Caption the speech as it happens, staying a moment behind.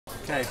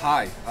Okay,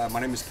 hi. My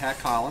name is Pat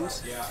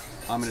Collins.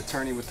 I'm an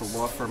attorney with the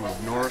law firm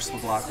of Norris,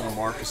 McLaughlin and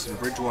Marcus in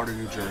Bridgewater,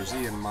 New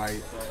Jersey, and my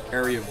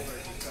area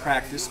of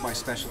practice, my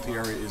specialty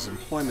area is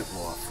employment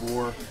law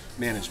for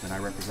management. I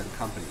represent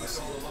companies.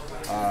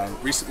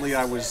 Recently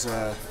I was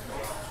a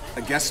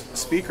guest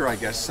speaker, I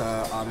guess,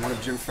 on one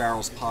of Jim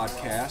Farrell's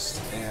podcasts,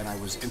 and I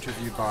was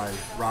interviewed by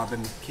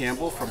Robin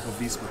Campbell from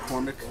Havis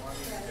McCormick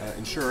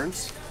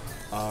Insurance.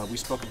 We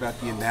spoke about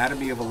the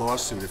anatomy of a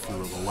lawsuit, if you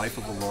will, the life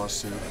of a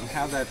lawsuit, and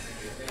how that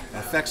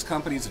affects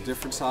companies of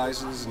different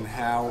sizes, and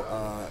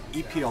how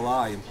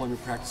EPLI,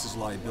 Employment Practices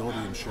Liability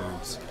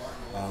Insurance,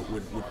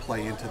 would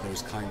play into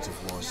those kinds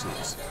of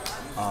lawsuits.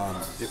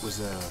 It was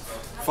a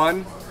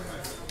fun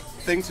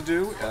thing to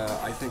do.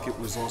 I think it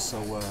was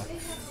also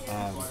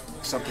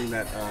something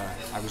that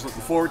I was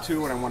looking forward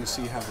to, and I want to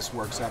see how this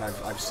works out.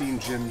 I've seen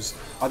Jim's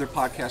other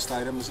podcast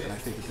items, and I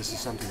think that this is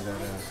something that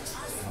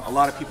a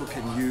lot of people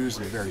can use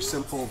in a very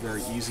simple,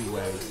 very easy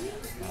way,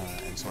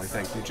 and so I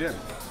thank you, Jim.